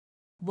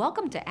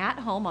Welcome to At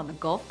Home on the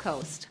Gulf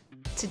Coast.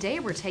 Today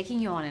we're taking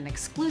you on an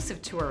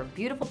exclusive tour of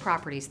beautiful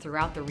properties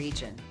throughout the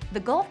region. The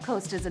Gulf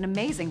Coast is an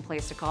amazing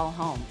place to call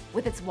home,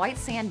 with its white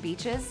sand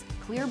beaches,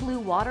 clear blue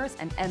waters,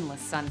 and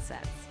endless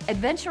sunsets.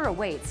 Adventure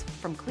awaits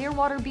from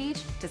Clearwater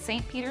Beach to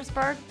St.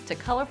 Petersburg to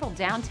colorful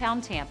downtown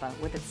Tampa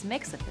with its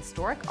mix of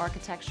historic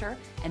architecture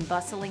and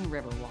bustling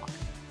riverwalk.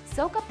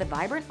 Soak up the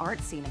vibrant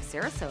art scene of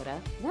Sarasota,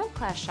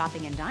 world-class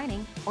shopping and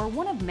dining, or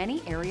one of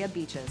many area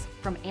beaches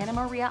from Anna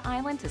Maria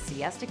Island to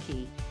Siesta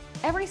Key.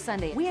 Every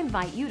Sunday, we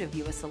invite you to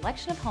view a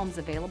selection of homes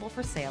available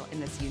for sale in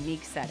this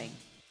unique setting.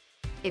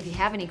 If you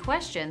have any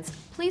questions,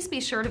 please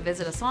be sure to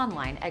visit us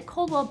online at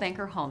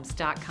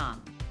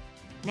coldwellbankerhomes.com.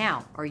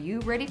 Now, are you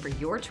ready for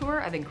your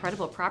tour of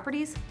incredible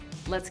properties?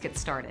 Let's get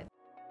started.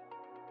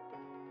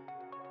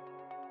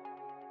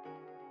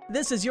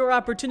 This is your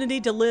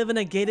opportunity to live in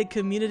a gated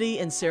community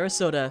in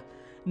Sarasota.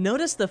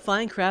 Notice the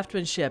fine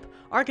craftsmanship,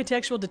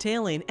 architectural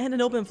detailing, and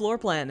an open floor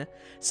plan.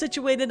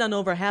 Situated on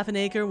over half an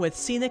acre with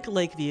scenic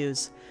lake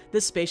views,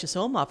 this spacious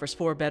home offers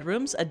 4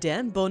 bedrooms, a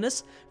den,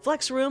 bonus,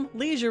 flex room,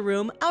 leisure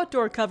room,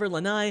 outdoor covered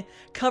lanai,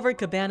 covered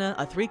cabana,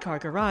 a 3-car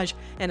garage,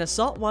 and a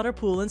saltwater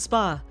pool and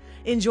spa.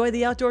 Enjoy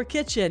the outdoor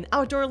kitchen,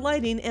 outdoor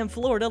lighting, and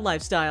Florida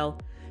lifestyle.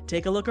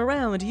 Take a look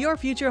around your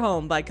future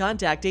home by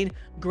contacting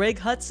Greg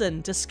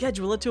Hudson to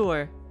schedule a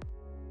tour.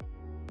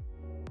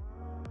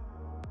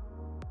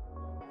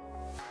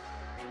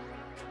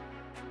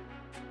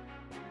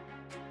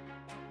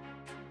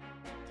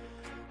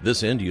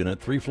 This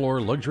end-unit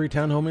 3-floor luxury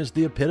townhome is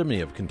the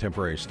epitome of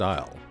contemporary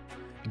style.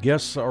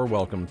 Guests are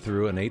welcomed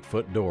through an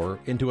 8-foot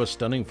door into a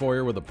stunning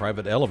foyer with a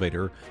private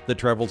elevator that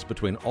travels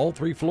between all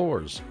 3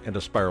 floors and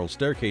a spiral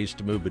staircase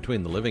to move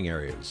between the living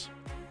areas.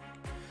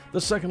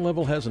 The second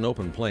level has an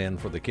open plan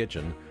for the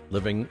kitchen,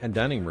 living, and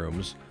dining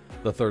rooms.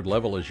 The third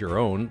level is your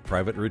own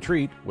private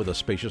retreat with a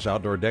spacious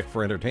outdoor deck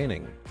for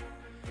entertaining.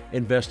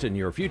 Invest in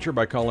your future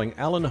by calling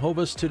Alan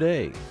Hovis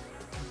today.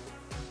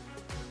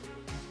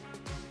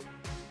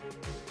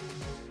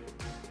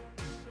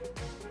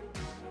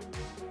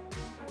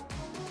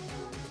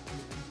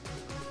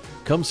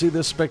 Come see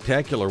this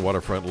spectacular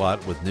waterfront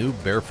lot with new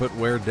barefoot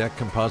wear deck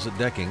composite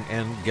decking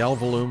and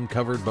Galvalume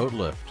covered boat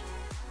lift.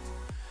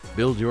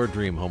 Build your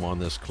dream home on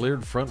this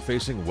cleared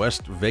front-facing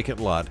west vacant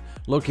lot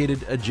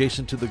located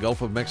adjacent to the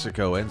Gulf of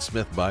Mexico and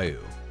Smith Bayou.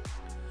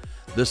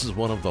 This is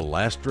one of the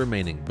last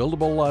remaining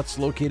buildable lots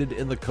located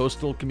in the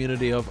coastal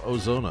community of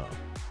Ozona.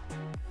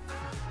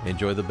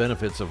 Enjoy the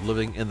benefits of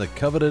living in the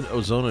coveted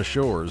Ozona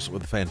shores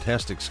with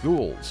fantastic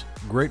schools,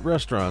 great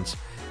restaurants,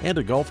 and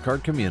a golf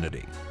cart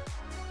community.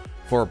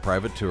 For a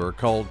private tour,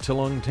 call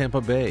Tillong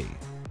Tampa Bay.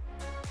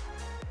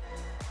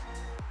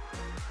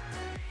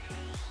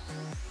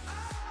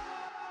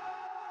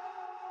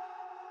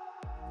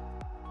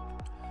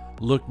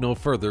 Look no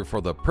further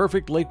for the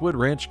perfect Lakewood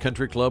Ranch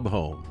Country Club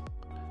home.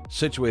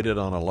 Situated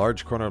on a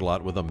large corner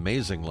lot with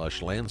amazing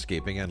lush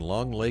landscaping and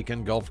long lake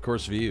and golf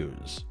course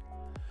views.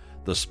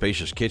 The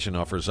spacious kitchen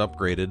offers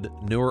upgraded,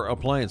 newer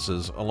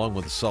appliances along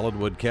with solid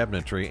wood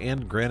cabinetry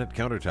and granite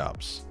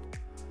countertops.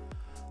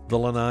 The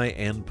lanai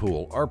and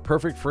pool are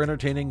perfect for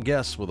entertaining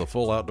guests with a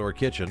full outdoor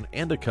kitchen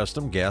and a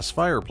custom gas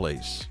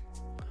fireplace.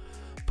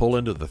 Pull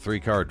into the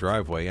 3-car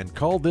driveway and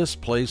call this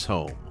place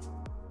home.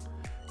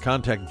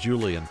 Contact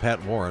Julie and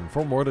Pat Warren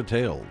for more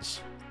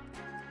details.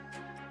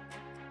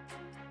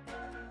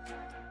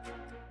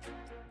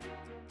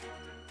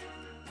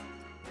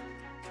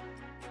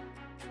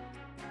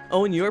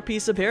 Own your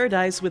piece of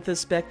paradise with this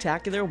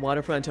spectacular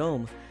waterfront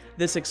home.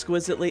 This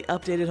exquisitely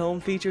updated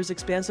home features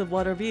expansive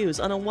water views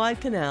on a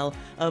wide canal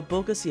of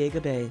Boca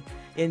Ciega Bay.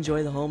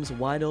 Enjoy the home's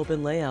wide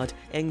open layout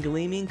and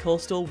gleaming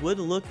coastal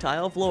wood-look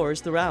tile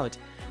floors throughout.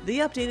 The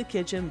updated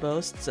kitchen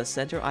boasts a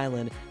center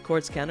island,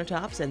 quartz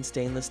countertops, and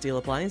stainless steel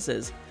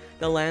appliances.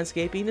 The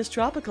landscaping is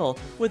tropical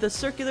with a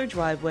circular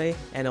driveway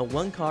and a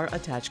 1-car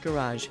attached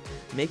garage.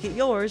 Make it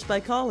yours by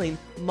calling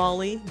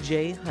Molly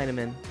J.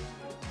 Heineman.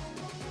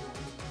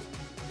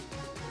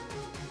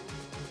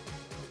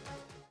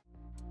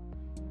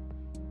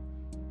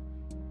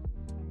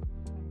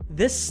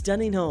 This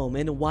stunning home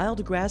in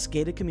Wild Grass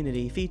gated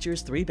community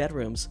features 3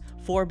 bedrooms,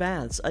 4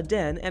 baths, a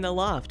den, and a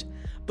loft.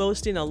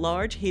 Boasting a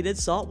large heated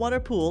saltwater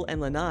pool and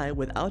lanai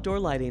with outdoor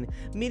lighting,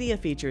 media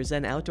features,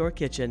 and outdoor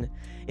kitchen.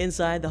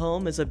 Inside the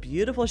home is a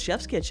beautiful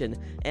chef's kitchen,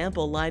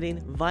 ample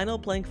lighting,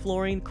 vinyl plank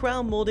flooring,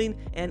 crown molding,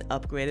 and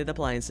upgraded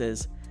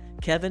appliances.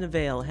 Kevin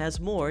Vale has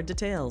more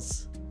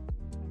details.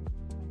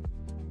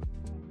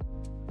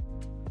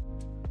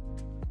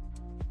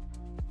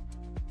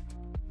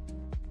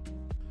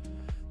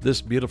 This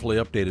beautifully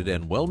updated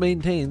and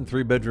well-maintained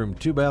 3-bedroom,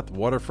 2-bath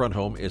waterfront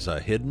home is a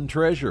hidden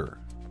treasure.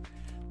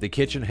 The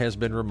kitchen has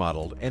been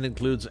remodeled and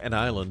includes an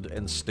island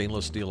and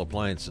stainless steel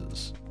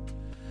appliances.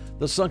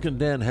 The sunken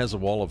den has a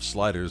wall of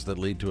sliders that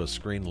lead to a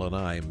screened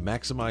lanai,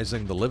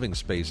 maximizing the living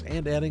space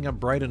and adding a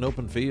bright and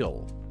open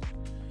feel.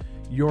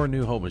 Your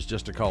new home is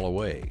just a call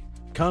away.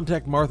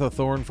 Contact Martha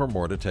Thorne for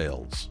more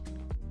details.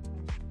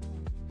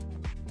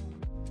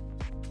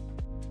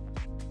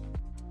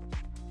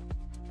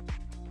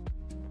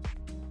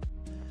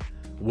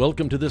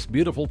 Welcome to this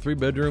beautiful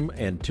 3-bedroom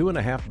and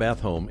 2.5-bath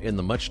home in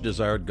the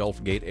much-desired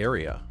Gulf Gate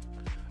area,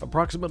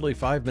 approximately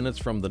 5 minutes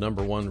from the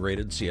 #1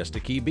 rated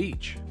Siesta Key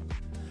Beach.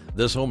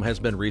 This home has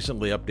been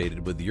recently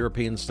updated with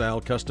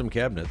European-style custom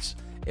cabinets,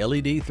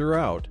 LED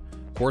throughout,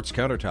 quartz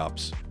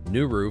countertops,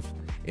 new roof,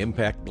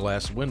 impact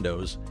glass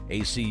windows,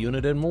 AC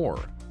unit, and more.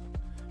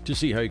 To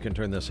see how you can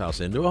turn this house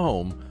into a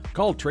home,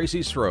 call Tracy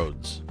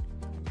Strodes.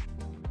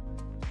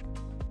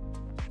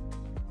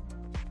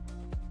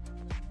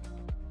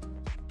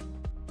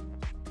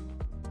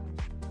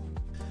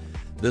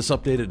 This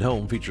updated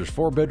home features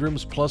 4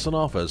 bedrooms plus an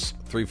office,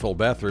 3 full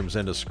bathrooms,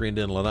 and a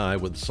screened-in lanai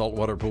with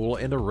saltwater pool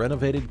and a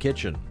renovated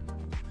kitchen.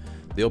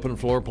 The open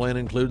floor plan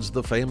includes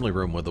the family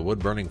room with a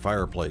wood-burning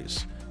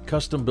fireplace,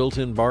 custom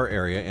built-in bar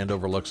area, and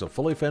overlooks a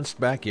fully fenced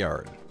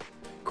backyard.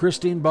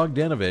 Christine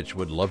Bogdanovich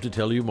would love to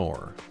tell you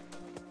more.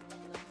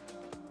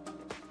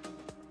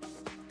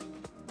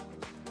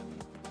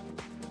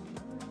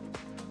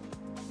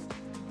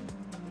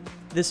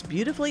 This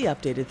beautifully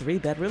updated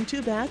 3-bedroom,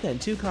 2-bath, and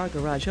 2-car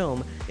garage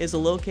home is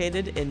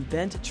located in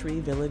Bent Tree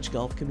Village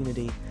Gulf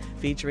Community,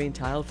 featuring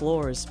tiled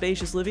floors,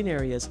 spacious living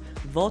areas,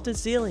 vaulted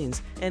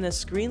ceilings, and a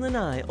screen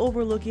lanai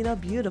overlooking a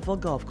beautiful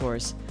golf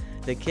course.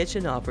 The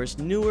kitchen offers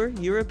newer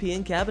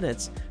European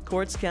cabinets,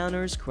 quartz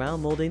counters,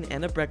 crown molding,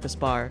 and a breakfast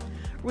bar.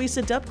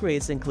 Recent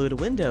upgrades include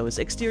windows,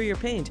 exterior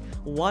paint,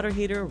 water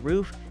heater,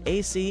 roof,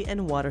 AC,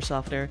 and water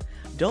softener.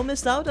 Don't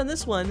miss out on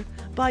this one.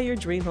 Buy your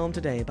dream home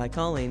today by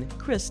calling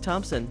Chris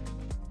Thompson.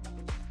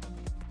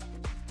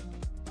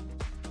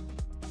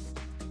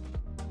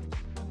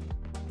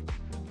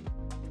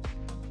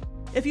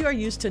 If you are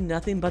used to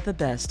nothing but the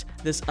best,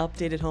 this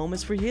updated home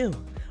is for you.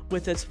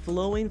 With its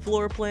flowing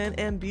floor plan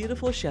and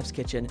beautiful chef's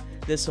kitchen,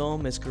 this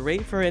home is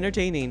great for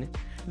entertaining.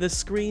 The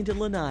screened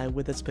lanai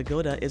with its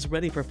pagoda is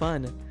ready for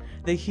fun.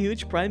 The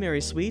huge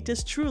primary suite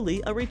is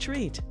truly a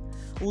retreat.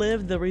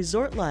 Live the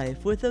resort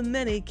life with the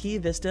many Key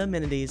Vista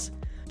amenities.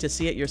 To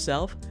see it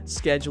yourself,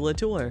 schedule a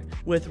tour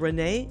with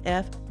Renee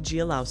F.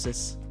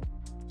 Gialausis.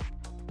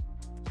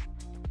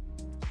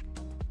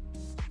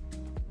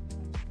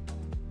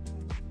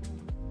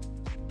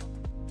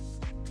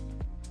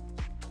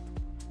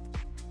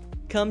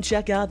 Come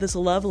check out this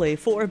lovely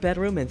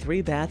 4-bedroom and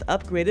 3-bath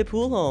upgraded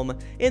pool home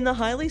in the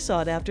highly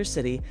sought-after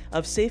city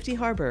of Safety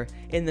Harbor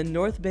in the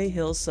North Bay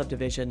Hills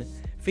subdivision,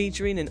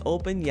 featuring an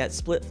open yet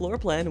split floor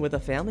plan with a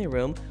family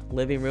room,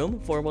 living room,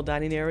 formal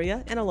dining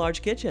area, and a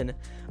large kitchen.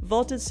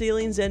 Vaulted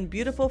ceilings and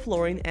beautiful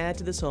flooring add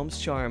to this home's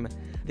charm.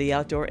 The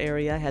outdoor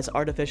area has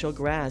artificial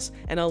grass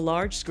and a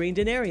large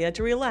screened-in area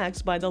to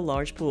relax by the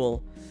large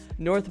pool.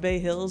 North Bay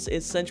Hills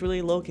is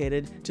centrally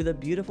located to the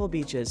beautiful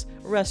beaches,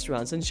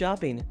 restaurants, and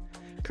shopping.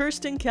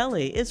 Kirsten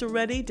Kelly is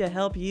ready to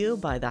help you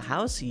buy the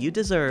house you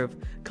deserve.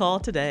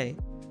 Call today.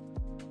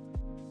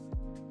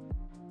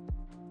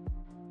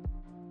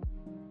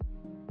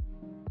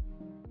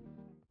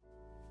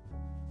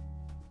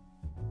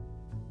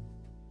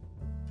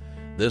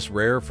 This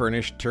rare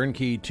furnished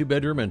turnkey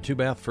 2-bedroom and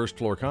 2-bath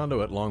first-floor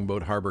condo at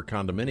Longboat Harbor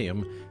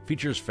Condominium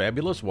features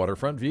fabulous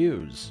waterfront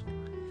views.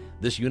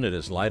 This unit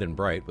is light and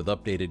bright with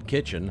updated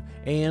kitchen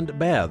and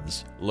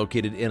baths,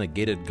 located in a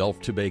gated Gulf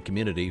to Bay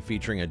community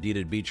featuring a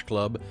deeded beach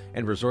club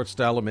and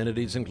resort-style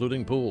amenities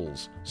including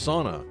pools,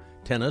 sauna,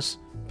 tennis,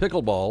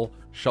 pickleball,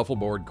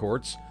 shuffleboard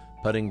courts,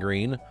 putting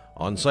green,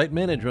 on-site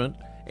management,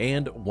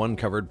 and 1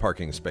 covered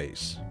parking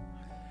space.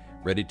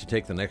 Ready to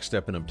take the next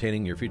step in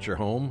obtaining your future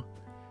home?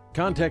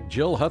 Contact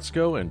Jill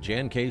Hutsko and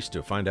Jan Case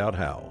to find out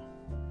how.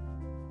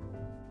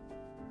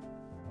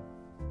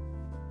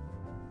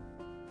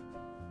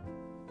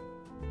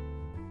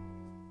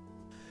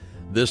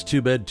 This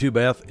 2-bed,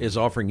 2-bath is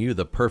offering you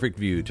the perfect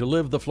view to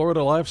live the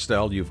Florida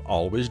lifestyle you've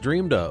always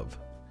dreamed of.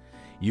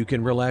 You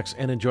can relax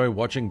and enjoy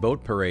watching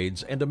boat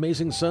parades and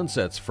amazing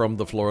sunsets from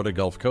the Florida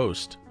Gulf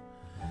Coast.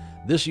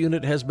 This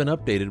unit has been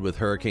updated with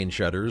hurricane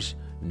shutters,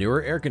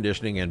 newer air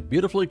conditioning, and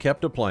beautifully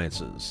kept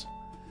appliances.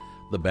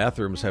 The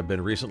bathrooms have been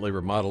recently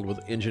remodeled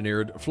with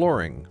engineered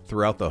flooring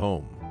throughout the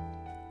home.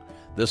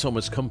 This home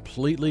is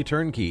completely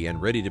turnkey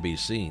and ready to be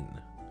seen.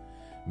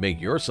 Make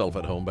yourself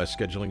at home by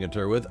scheduling a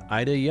tour with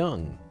Ida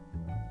Young.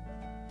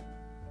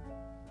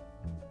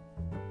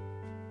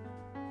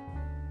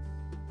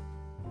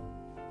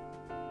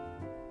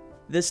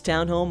 This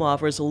townhome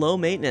offers low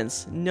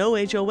maintenance, no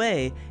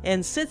HOA,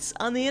 and sits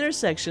on the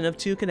intersection of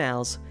 2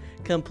 canals.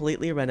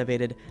 Completely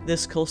renovated,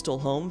 this coastal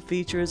home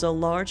features a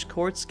large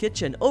quartz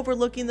kitchen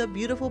overlooking the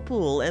beautiful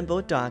pool and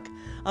boat dock,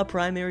 a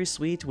primary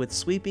suite with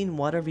sweeping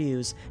water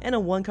views, and a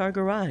 1-car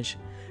garage.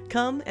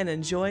 Come and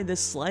enjoy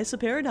this slice of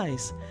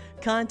paradise.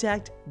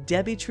 Contact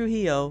Debbie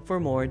Trujillo for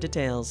more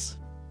details.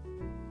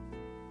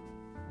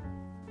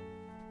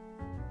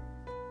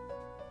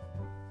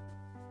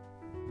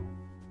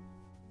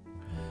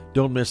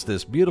 Don't miss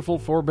this beautiful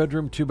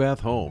 4-bedroom, 2-bath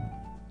home.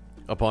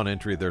 Upon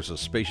entry, there's a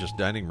spacious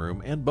dining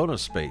room and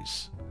bonus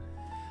space.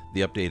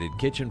 The updated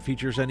kitchen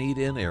features an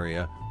eat-in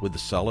area with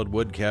solid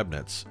wood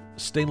cabinets,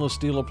 stainless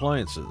steel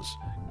appliances,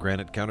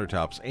 granite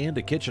countertops, and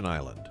a kitchen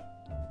island.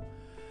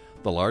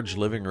 The large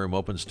living room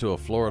opens to a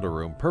Florida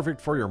room, perfect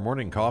for your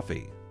morning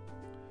coffee.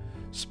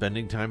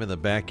 Spending time in the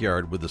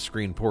backyard with the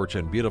screened porch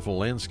and beautiful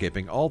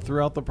landscaping all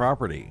throughout the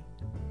property.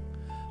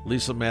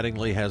 Lisa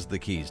Mattingly has the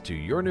keys to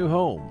your new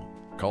home.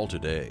 Call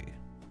today.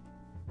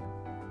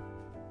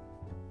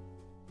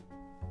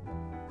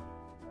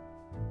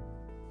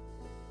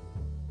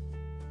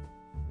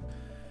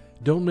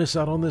 Don't miss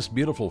out on this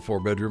beautiful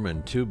 4-bedroom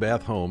and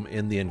 2-bath home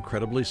in the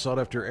incredibly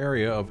sought-after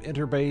area of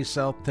Interbay,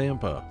 South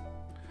Tampa.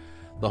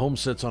 The home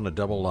sits on a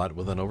double lot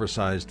with an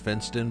oversized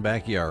fenced-in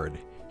backyard,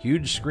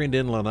 huge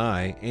screened-in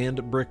lanai,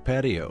 and brick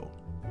patio.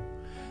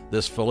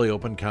 This fully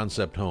open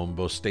concept home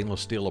boasts stainless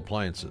steel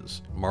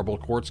appliances, marble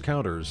quartz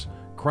counters,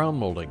 crown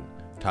molding,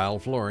 tile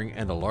flooring,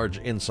 and a large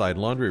inside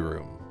laundry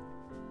room.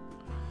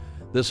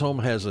 This home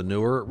has a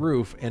newer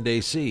roof and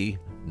AC,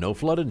 no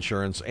flood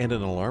insurance, and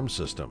an alarm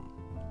system.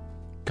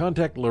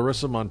 Contact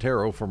Larissa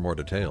Montero for more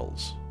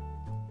details.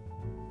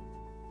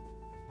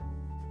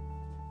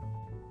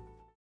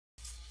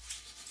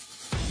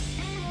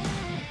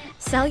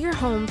 Sell your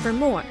home for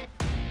more.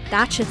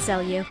 That should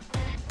sell you.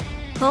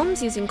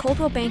 Homes using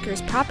Coldwell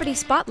Banker's Property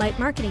Spotlight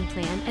marketing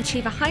plan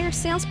achieve a higher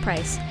sales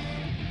price,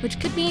 which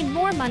could mean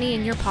more money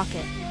in your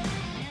pocket.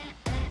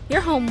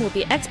 Your home will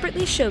be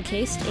expertly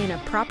showcased in a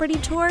property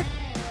tour,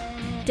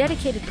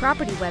 dedicated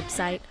property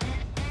website,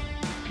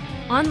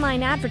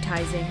 online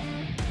advertising,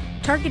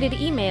 targeted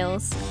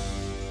emails,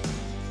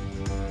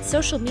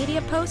 social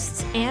media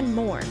posts, and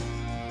more.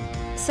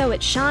 So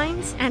it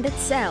shines and it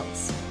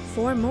sells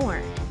for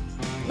more.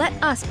 Let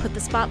us put the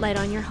spotlight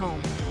on your home.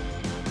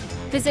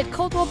 Visit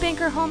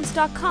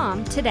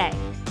ColdwellBankerHomes.com today.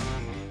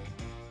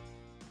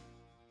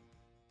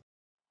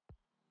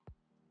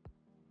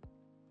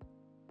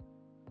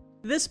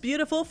 This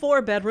beautiful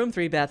 4-bedroom,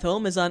 3-bath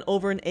home is on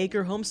over an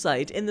acre home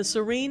site in the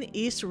serene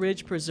East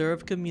Ridge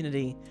Preserve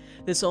community.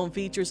 This home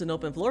features an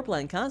open floor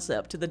plan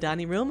concept to the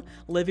dining room,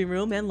 living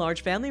room, and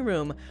large family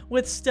room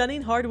with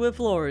stunning hardwood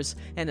floors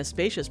and a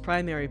spacious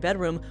primary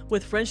bedroom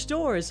with French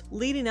doors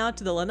leading out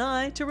to the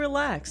lanai to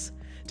relax.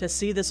 To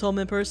see this home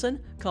in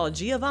person, call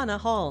Giovanna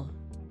Hall.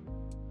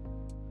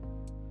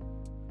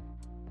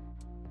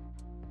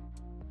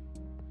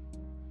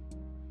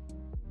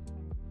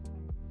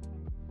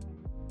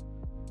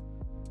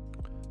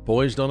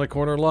 Poised on a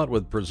corner lot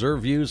with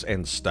preserve views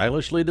and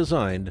stylishly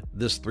designed,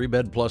 this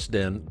 3-bed plus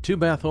den,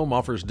 2-bath home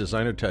offers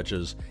designer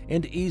touches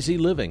and easy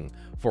living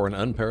for an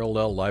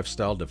unparalleled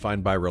lifestyle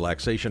defined by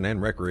relaxation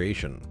and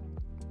recreation.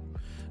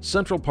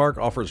 Central Park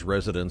offers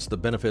residents the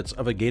benefits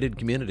of a gated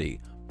community,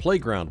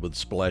 playground with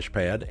splash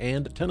pad,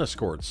 and tennis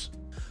courts.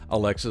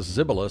 Alexis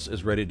Zibilis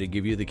is ready to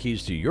give you the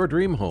keys to your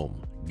dream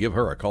home. Give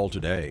her a call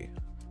today.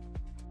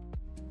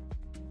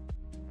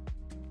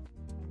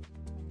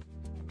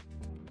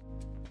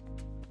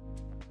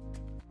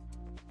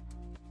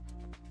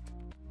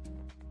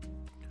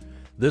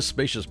 This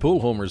spacious pool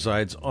home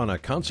resides on a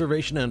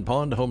conservation and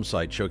pond home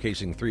site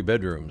showcasing 3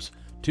 bedrooms,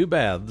 2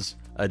 baths,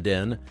 a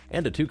den,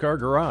 and a 2-car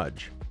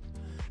garage.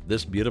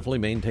 This beautifully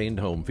maintained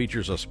home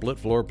features a split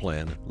floor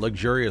plan,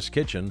 luxurious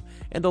kitchen,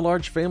 and a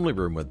large family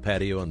room with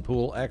patio and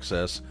pool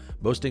access,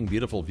 boasting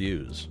beautiful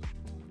views.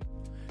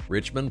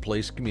 Richmond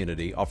Place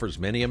Community offers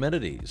many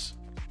amenities.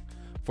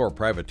 For a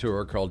private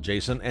tour, call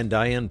Jason and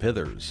Diane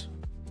Pithers.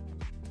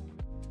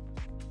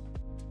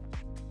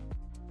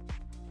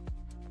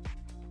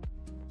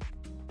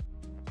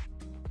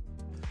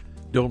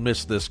 Don't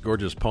miss this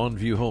gorgeous pond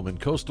view home in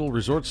coastal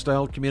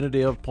resort-style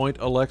community of Point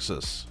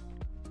Alexis.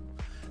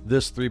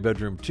 This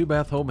 3-bedroom,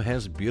 2-bath home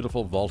has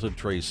beautiful vaulted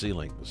tray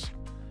ceilings,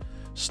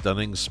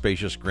 stunning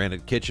spacious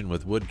granite kitchen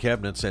with wood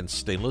cabinets and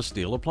stainless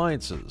steel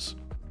appliances.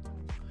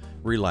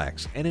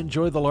 Relax and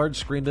enjoy the large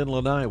screened-in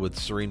lanai with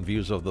serene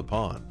views of the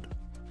pond.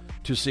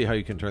 To see how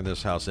you can turn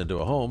this house into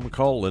a home,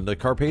 call Linda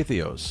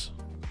Carpathios.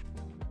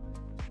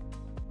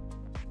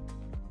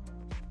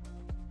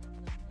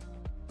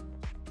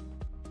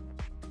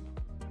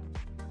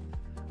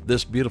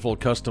 This beautiful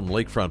custom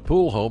lakefront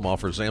pool home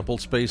offers ample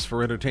space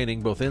for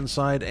entertaining both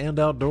inside and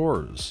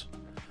outdoors.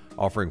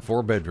 Offering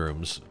 4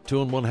 bedrooms,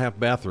 2 1/2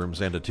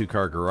 bathrooms, and a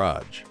 2-car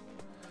garage.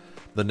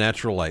 The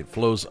natural light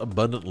flows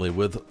abundantly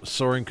with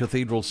soaring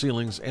cathedral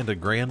ceilings and a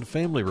grand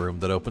family room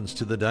that opens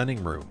to the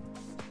dining room.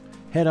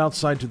 Head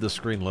outside to the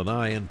screened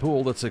lanai and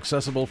pool that's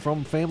accessible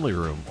from family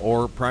room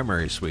or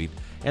primary suite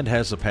and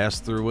has a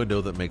pass-through window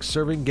that makes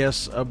serving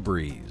guests a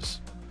breeze.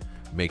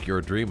 Make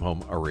your dream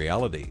home a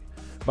reality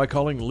by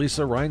calling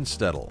Lisa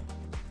Reinstedel.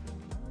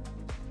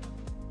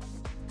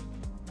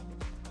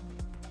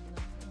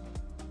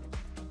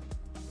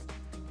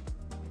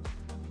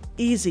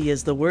 Easy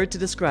is the word to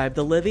describe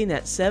the living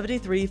at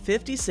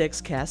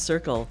 7356 Cass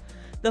Circle.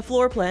 The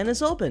floor plan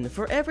is open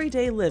for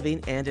everyday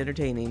living and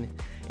entertaining.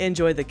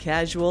 Enjoy the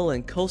casual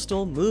and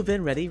coastal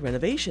move-in ready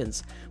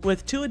renovations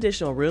with 2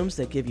 additional rooms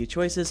that give you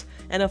choices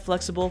and a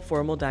flexible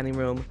formal dining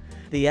room.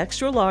 The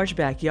extra large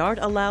backyard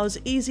allows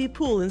easy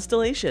pool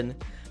installation.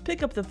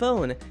 Pick up the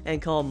phone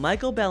and call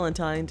Michael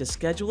Ballantyne to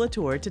schedule a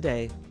tour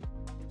today.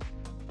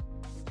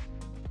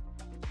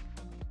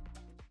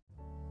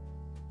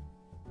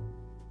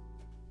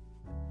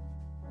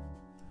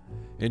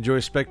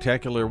 Enjoy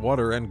spectacular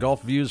water and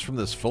golf views from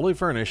this fully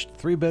furnished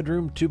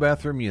 3-bedroom,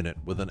 2-bathroom unit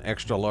with an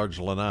extra-large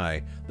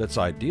lanai that's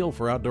ideal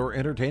for outdoor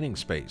entertaining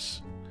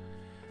space.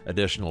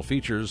 Additional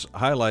features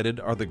highlighted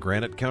are the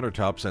granite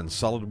countertops and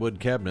solid wood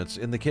cabinets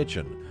in the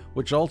kitchen,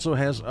 which also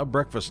has a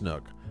breakfast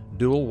nook,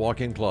 dual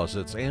walk-in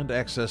closets, and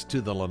access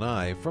to the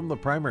lanai from the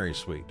primary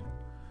suite.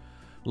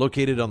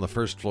 Located on the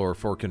first floor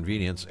for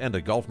convenience, and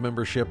a golf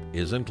membership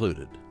is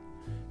included.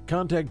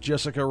 Contact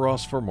Jessica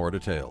Ross for more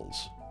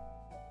details.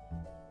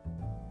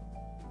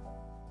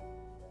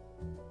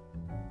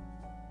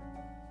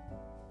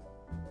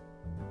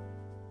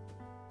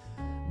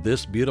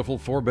 This beautiful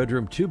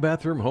 4-bedroom,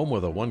 2-bathroom home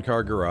with a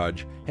 1-car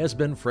garage has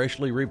been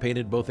freshly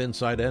repainted both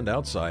inside and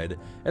outside,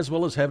 as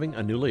well as having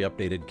a newly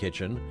updated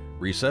kitchen,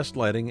 recessed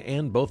lighting,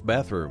 and both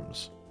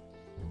bathrooms.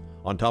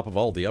 On top of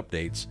all the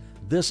updates,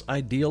 this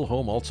ideal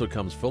home also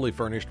comes fully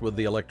furnished with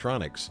the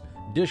electronics,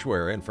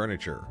 dishware, and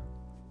furniture.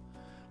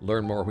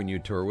 Learn more when you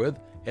tour with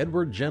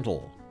Edward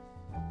Gentle.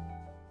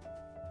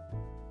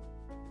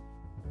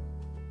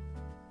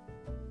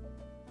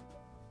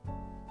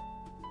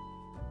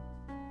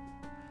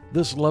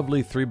 This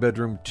lovely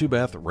 3-bedroom,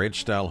 2-bath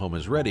ranch-style home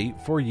is ready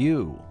for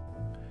you.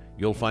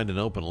 You'll find an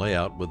open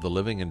layout with the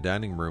living and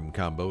dining room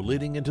combo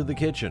leading into the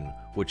kitchen,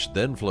 which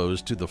then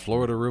flows to the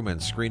Florida room and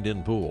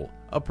screened-in pool,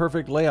 a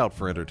perfect layout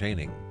for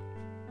entertaining.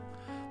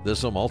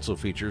 This home also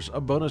features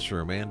a bonus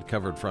room and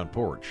covered front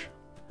porch.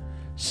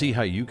 See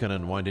how you can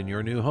unwind in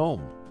your new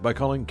home by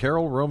calling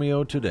Carol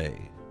Romeo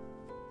today.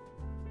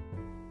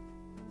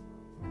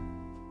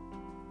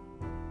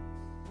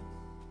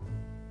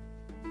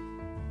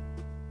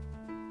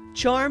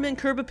 Charm and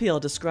curb appeal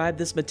describe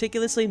this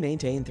meticulously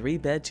maintained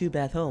 3-bed,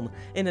 2-bath home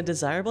in a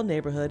desirable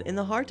neighborhood in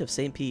the heart of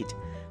St. Pete.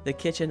 The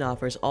kitchen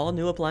offers all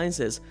new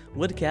appliances,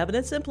 wood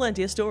cabinets, and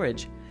plenty of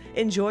storage.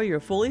 Enjoy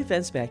your fully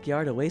fenced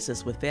backyard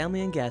oasis with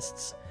family and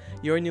guests.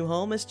 Your new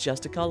home is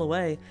just a call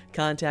away.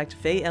 Contact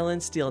Faye Ellen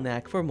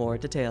Steelnack for more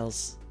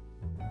details.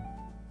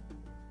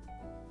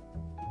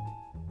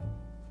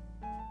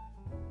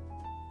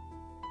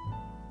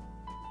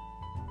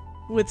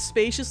 With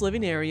spacious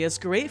living areas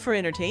great for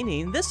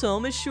entertaining, this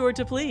home is sure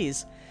to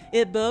please.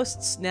 It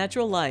boasts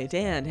natural light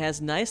and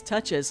has nice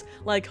touches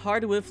like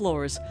hardwood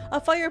floors, a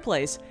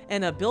fireplace,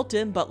 and a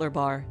built-in butler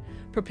bar.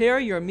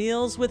 Prepare your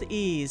meals with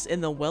ease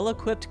in the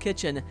well-equipped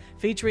kitchen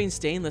featuring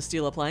stainless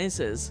steel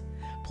appliances.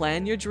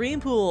 Plan your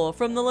dream pool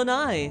from the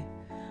lanai.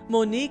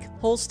 Monique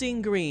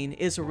Holstein Green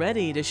is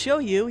ready to show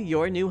you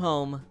your new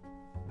home.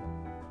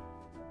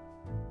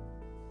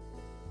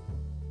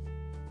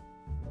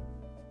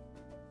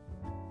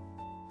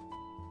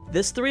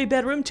 This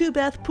 3-bedroom,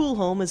 2-bath pool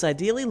home is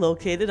ideally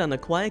located on a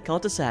quiet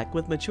cul-de-sac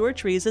with mature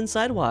trees and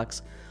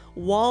sidewalks.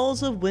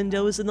 Walls of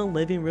windows in the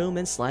living room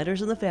and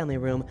sliders in the family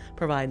room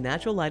provide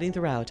natural lighting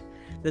throughout.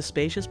 The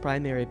spacious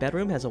primary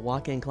bedroom has a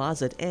walk-in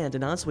closet and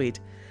an ensuite.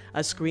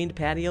 A screened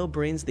patio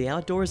brings the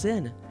outdoors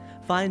in.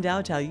 Find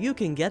out how you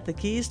can get the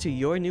keys to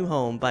your new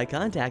home by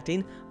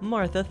contacting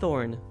Martha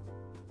Thorne.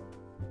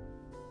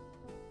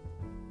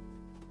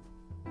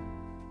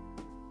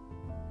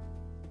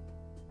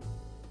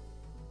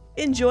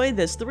 Enjoy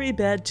this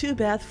 3-bed,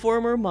 2-bath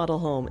former model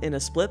home in a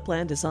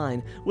split-plan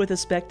design with a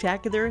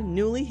spectacular,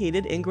 newly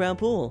heated in-ground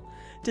pool.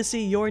 To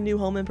see your new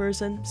home in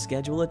person,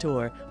 schedule a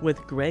tour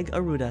with Greg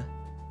Aruda.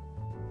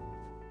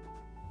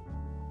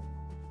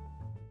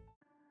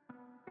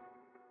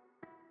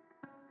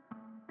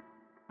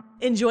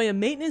 Enjoy a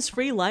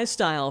maintenance-free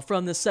lifestyle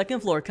from the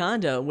second-floor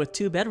condo with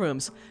 2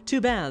 bedrooms, 2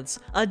 baths,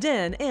 a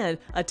den, and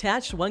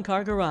attached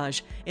 1-car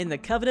garage in the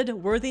coveted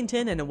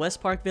Worthington and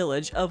West Park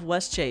Village of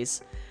West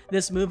Chase.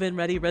 This move-in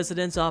ready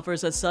residence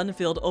offers a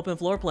sun-filled open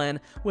floor plan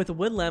with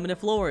wood laminate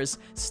floors,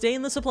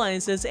 stainless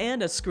appliances,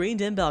 and a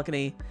screened-in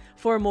balcony.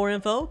 For more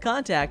info,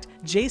 contact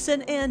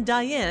Jason and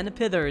Diane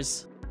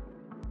Pithers.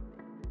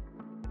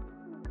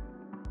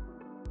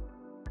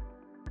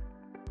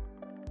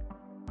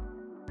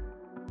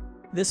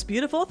 This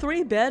beautiful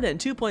 3-bed and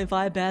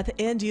 2.5-bath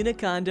end-unit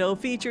condo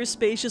features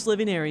spacious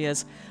living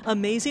areas,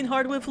 amazing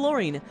hardwood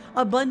flooring,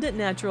 abundant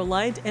natural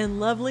light, and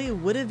lovely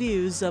wooded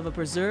views of a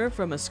preserve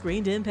from a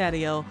screened-in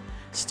patio.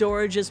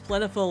 Storage is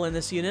plentiful in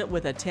this unit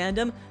with a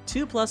tandem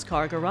 2+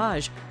 car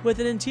garage with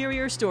an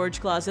interior storage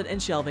closet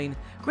and shelving.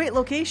 Great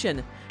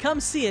location.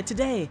 Come see it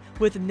today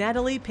with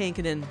Natalie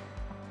Pankinen.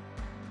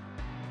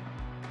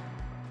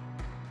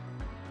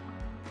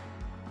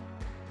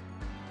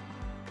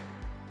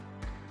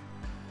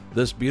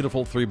 This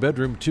beautiful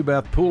 3-bedroom,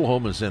 2-bath pool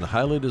home is in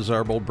highly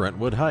desirable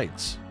Brentwood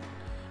Heights.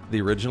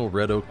 The original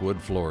red oak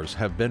wood floors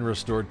have been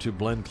restored to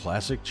blend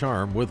classic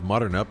charm with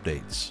modern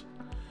updates.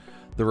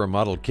 The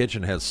remodeled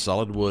kitchen has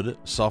solid wood,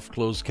 soft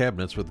close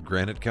cabinets with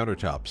granite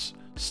countertops,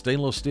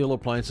 stainless steel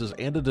appliances,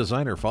 and a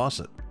designer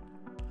faucet.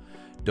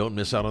 Don't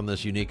miss out on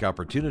this unique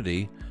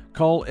opportunity.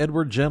 Call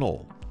Edward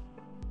Gentle.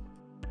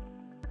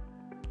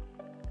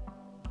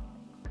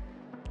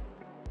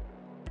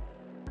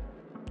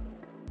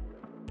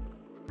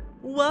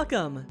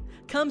 Welcome!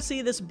 Come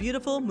see this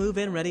beautiful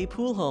move-in ready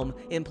pool home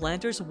in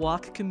Planters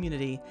Walk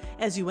community.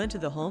 As you enter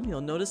the home,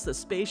 you'll notice the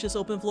spacious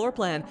open floor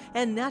plan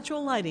and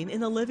natural lighting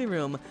in the living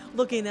room,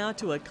 looking out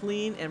to a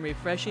clean and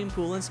refreshing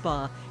pool and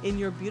spa in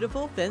your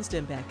beautiful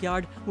fenced-in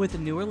backyard with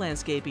newer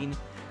landscaping.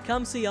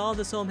 Come see all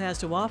this home has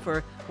to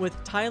offer with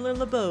Tyler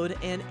LeBode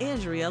and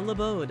Andrea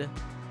LeBode.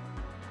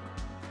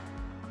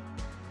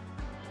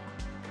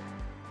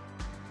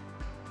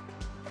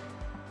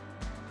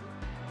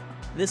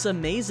 This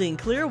amazing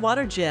clear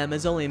water gem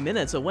is only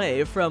minutes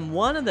away from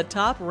one of the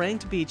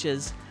top-ranked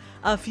beaches.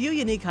 A few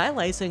unique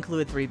highlights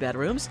include 3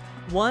 bedrooms,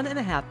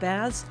 1.5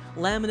 baths,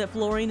 laminate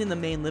flooring in the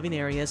main living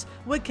areas,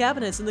 wood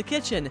cabinets in the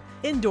kitchen,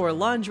 indoor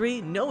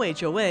laundry, no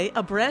HOA,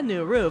 a brand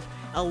new roof,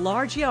 a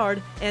large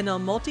yard, and a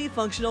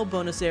multifunctional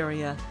bonus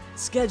area.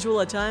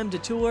 Schedule a time to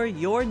tour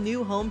your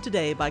new home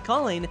today by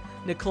calling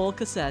Nicole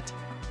Cassette.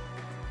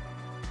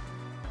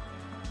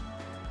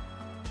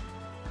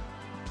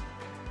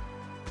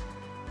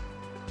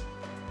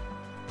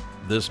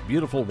 This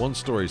beautiful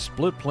one-story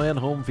split-plan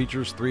home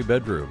features 3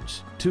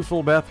 bedrooms, 2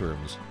 full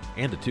bathrooms,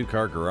 and a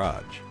 2-car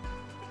garage.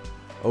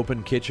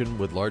 Open kitchen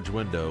with large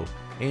window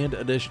and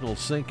additional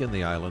sink in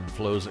the island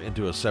flows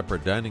into a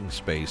separate dining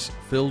space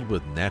filled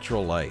with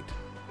natural light.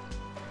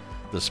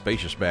 The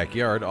spacious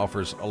backyard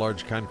offers a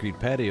large concrete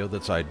patio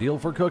that's ideal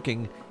for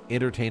cooking,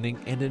 entertaining,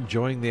 and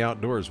enjoying the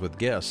outdoors with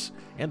guests,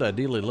 and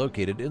ideally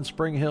located in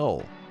Spring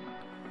Hill.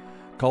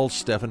 Call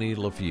Stephanie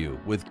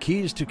LeFew with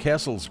Keys to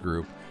Castles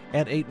Group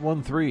at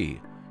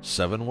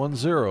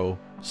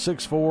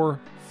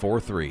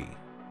 813-710-6443.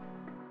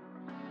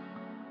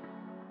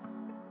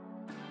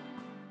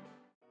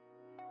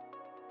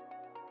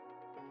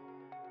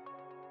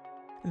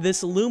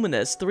 This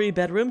luminous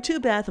 3-bedroom,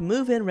 2-bath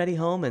move-in ready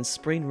home in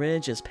Spring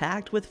Ridge is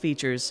packed with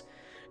features.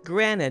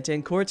 Granite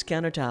and quartz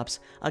countertops,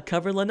 a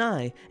covered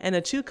lanai, and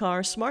a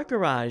 2-car smart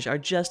garage are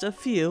just a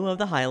few of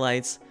the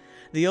highlights.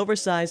 The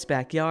oversized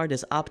backyard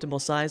is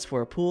optimal size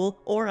for a pool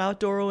or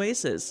outdoor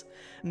oasis.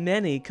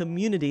 Many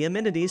community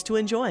amenities to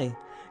enjoy.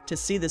 To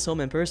see this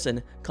home in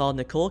person, call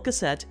Nicole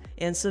Cassette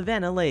and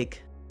Savannah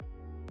Lake.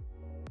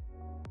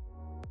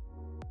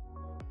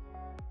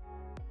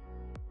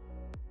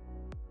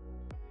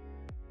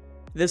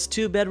 This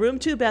 2-bedroom,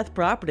 2-bath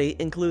property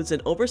includes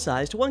an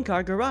oversized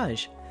 1-car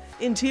garage.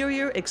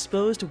 Interior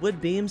exposed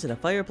wood beams and a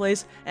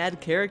fireplace add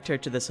character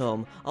to this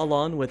home,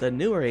 along with a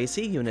newer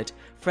AC unit,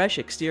 fresh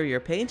exterior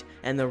paint,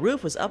 and the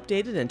roof was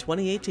updated in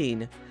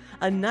 2018.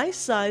 A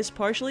nice-sized,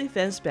 partially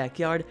fenced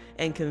backyard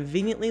and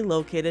conveniently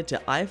located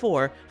to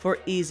I-4 for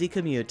easy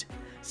commute.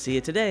 See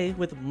it today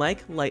with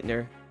Mike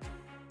Leitner.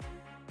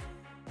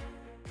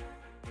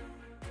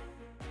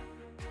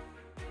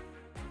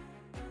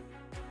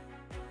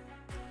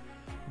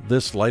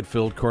 This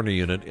light-filled corner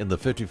unit in the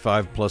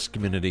 55-plus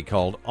community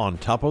called On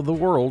Top of the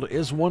World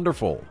is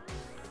wonderful.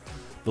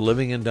 The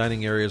living and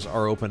dining areas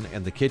are open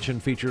and the kitchen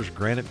features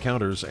granite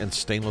counters and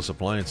stainless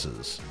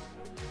appliances.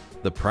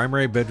 The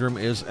primary bedroom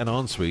is an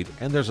ensuite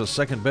and there's a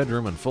 2nd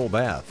bedroom and full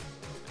bath.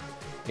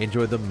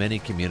 Enjoy the many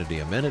community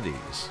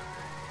amenities.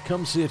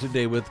 Come see it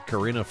today with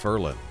Karina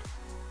Furlan.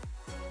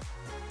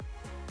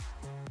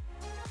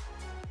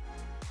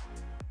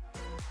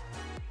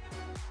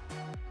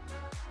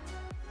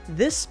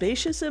 This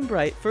spacious and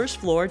bright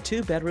first-floor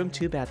 2-bedroom,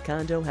 2-bath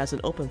condo has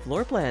an open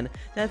floor plan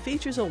that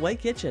features a white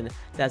kitchen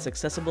that's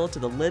accessible to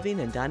the living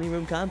and dining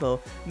room combo,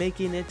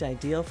 making it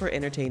ideal for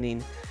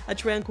entertaining. A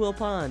tranquil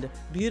pond,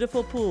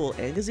 beautiful pool,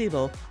 and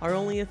gazebo are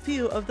only a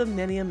few of the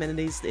many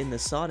amenities in the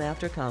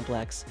sought-after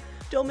complex.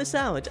 Don't miss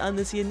out on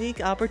this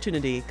unique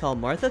opportunity. Call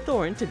Martha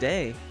Thorne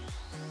today.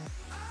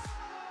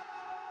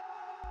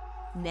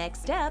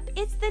 Next up,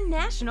 it's the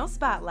National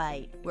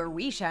Spotlight, where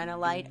we shine a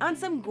light on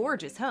some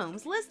gorgeous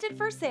homes listed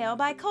for sale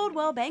by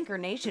Coldwell Banker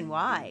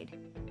nationwide.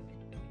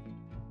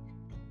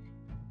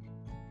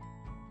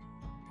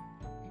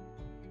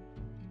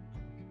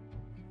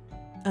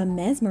 A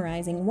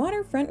mesmerizing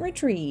waterfront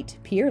retreat,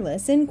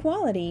 peerless in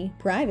quality,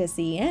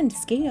 privacy, and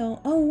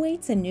scale,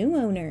 awaits a new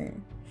owner.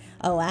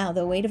 Allow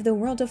the weight of the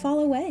world to fall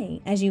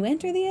away as you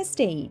enter the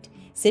estate,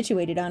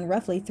 situated on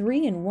roughly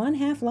 3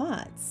 1/2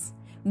 lots.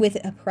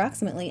 With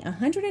approximately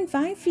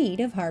 105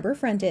 feet of harbor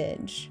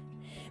frontage.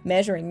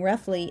 Measuring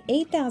roughly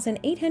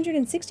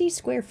 8,860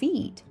 square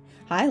feet,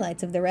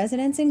 highlights of the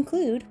residence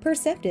include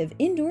perceptive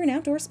indoor and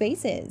outdoor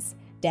spaces,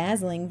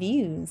 dazzling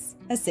views,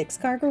 a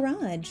 6-car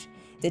garage,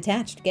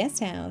 detached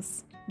guest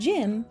house,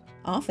 gym,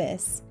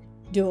 office,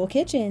 dual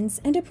kitchens,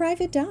 and a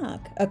private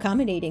dock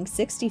accommodating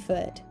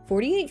 60-foot,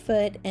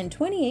 48-foot, and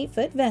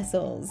 28-foot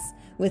vessels,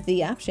 with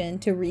the option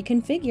to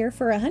reconfigure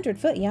for a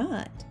 100-foot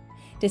yacht.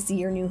 To see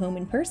your new home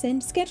in person,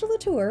 schedule a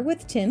tour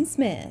with Tim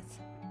Smith.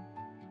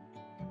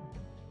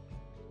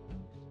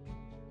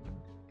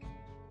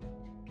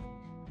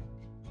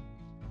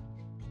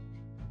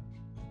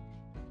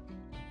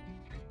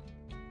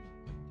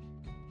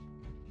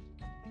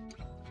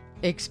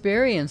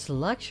 Experience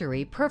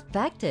luxury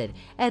perfected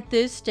at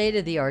this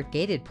state-of-the-art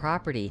gated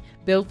property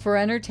built for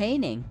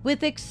entertaining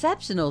with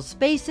exceptional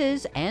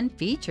spaces and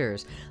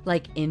features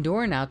like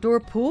indoor and outdoor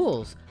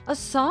pools, a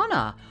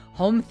sauna,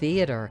 home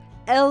theater,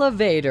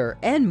 elevator,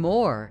 and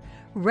more.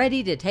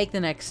 Ready to take the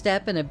next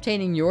step in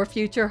obtaining your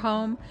future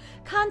home?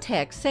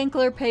 Contact St.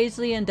 Clair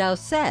Paisley and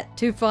Dowsett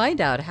to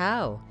find out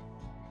how.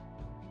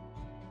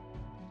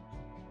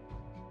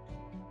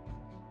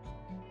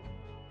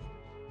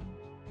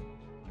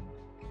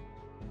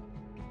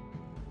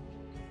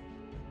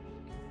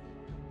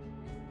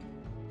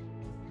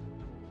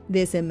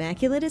 This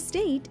immaculate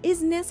estate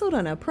is nestled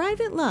on a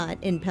private lot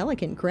in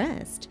Pelican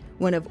Crest,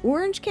 one of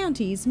Orange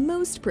County's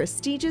most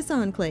prestigious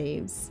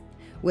enclaves.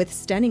 With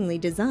stunningly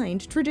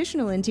designed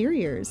traditional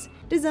interiors,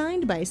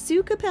 designed by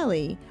Sue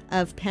Capelli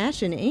of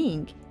Passion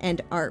Inc.,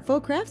 and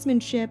artful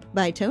craftsmanship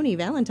by Tony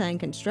Valentine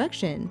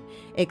Construction,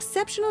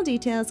 exceptional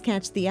details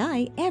catch the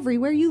eye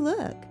everywhere you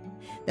look.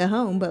 The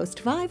home boasts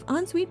 5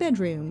 ensuite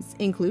bedrooms,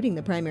 including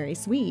the primary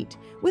suite,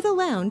 with a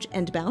lounge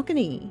and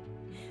balcony.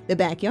 The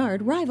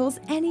backyard rivals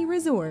any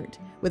resort,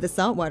 with a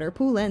saltwater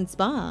pool and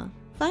spa,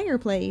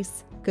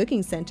 fireplace,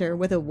 cooking center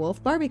with a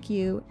Wolf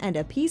barbecue, and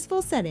a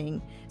peaceful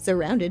setting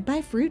surrounded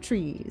by fruit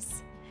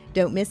trees.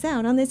 Don't miss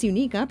out on this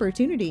unique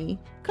opportunity.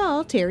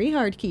 Call Terry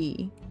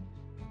Hardkey.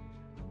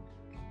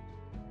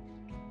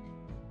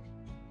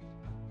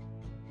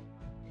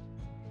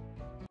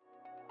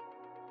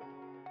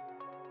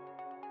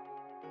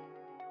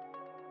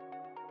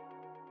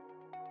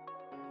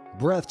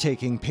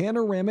 Breathtaking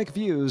panoramic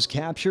views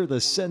capture the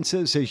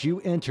senses as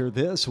you enter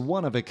this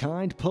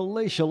one-of-a-kind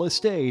palatial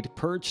estate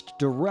perched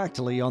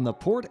directly on the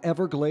Port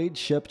Everglades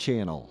Ship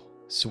Channel.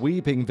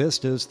 Sweeping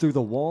vistas through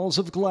the walls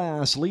of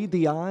glass lead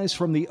the eyes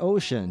from the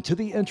ocean to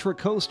the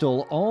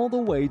intracoastal all the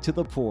way to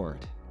the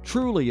port.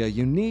 Truly a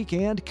unique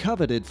and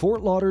coveted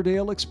Fort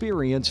Lauderdale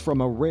experience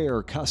from a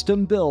rare,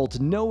 custom-built,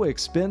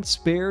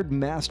 no-expense-spared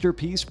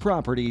masterpiece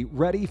property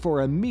ready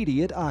for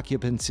immediate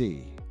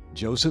occupancy.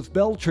 Joseph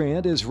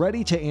Beltrand is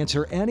ready to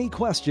answer any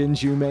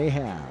questions you may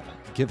have.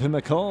 Give him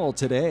a call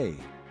today.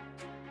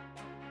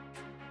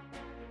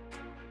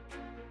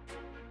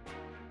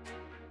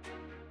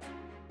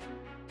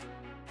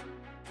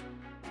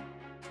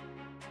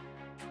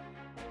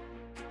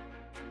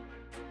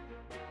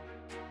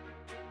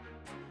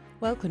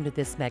 Welcome to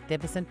this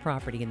magnificent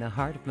property in the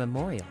heart of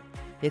Memorial.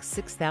 This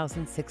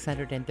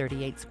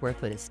 6,638 square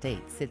foot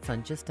estate sits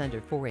on just under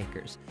 4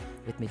 acres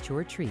with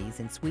mature trees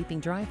and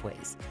sweeping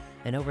driveways,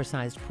 an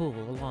oversized pool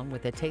along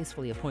with a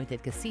tastefully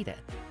appointed casita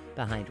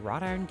behind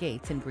wrought iron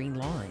gates and green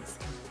lawns.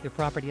 The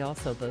property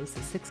also boasts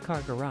a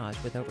 6-car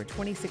garage with over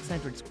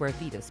 2,600 square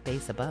feet of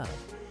space above.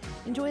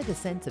 Enjoy the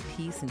sense of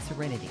peace and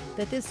serenity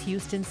that this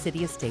Houston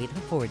City estate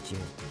affords you.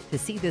 To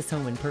see this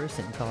home in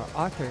person, call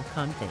Arthur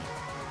Conte.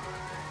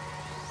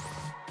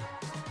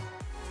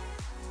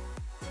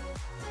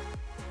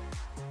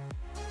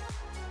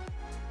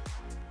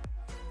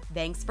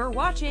 Thanks for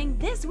watching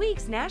this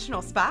week's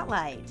National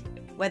Spotlight.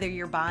 Whether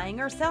you're buying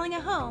or selling a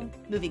home,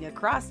 moving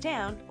across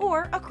town,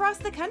 or across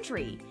the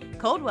country,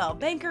 Coldwell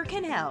Banker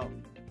can help.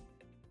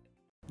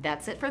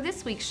 That's it for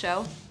this week's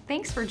show.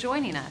 Thanks for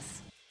joining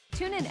us.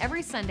 Tune in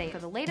every Sunday for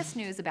the latest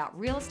news about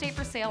real estate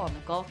for sale on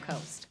the Gulf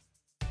Coast.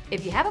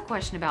 If you have a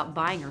question about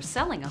buying or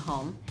selling a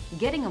home,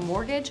 getting a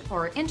mortgage,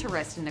 or are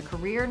interested in a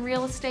career in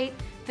real estate,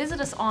 visit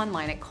us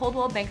online at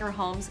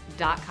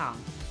coldwellbankerhomes.com.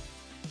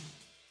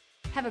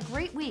 Have a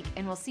great week,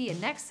 and we'll see you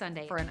next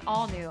Sunday for an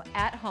all-new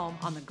At Home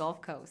on the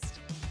Gulf Coast.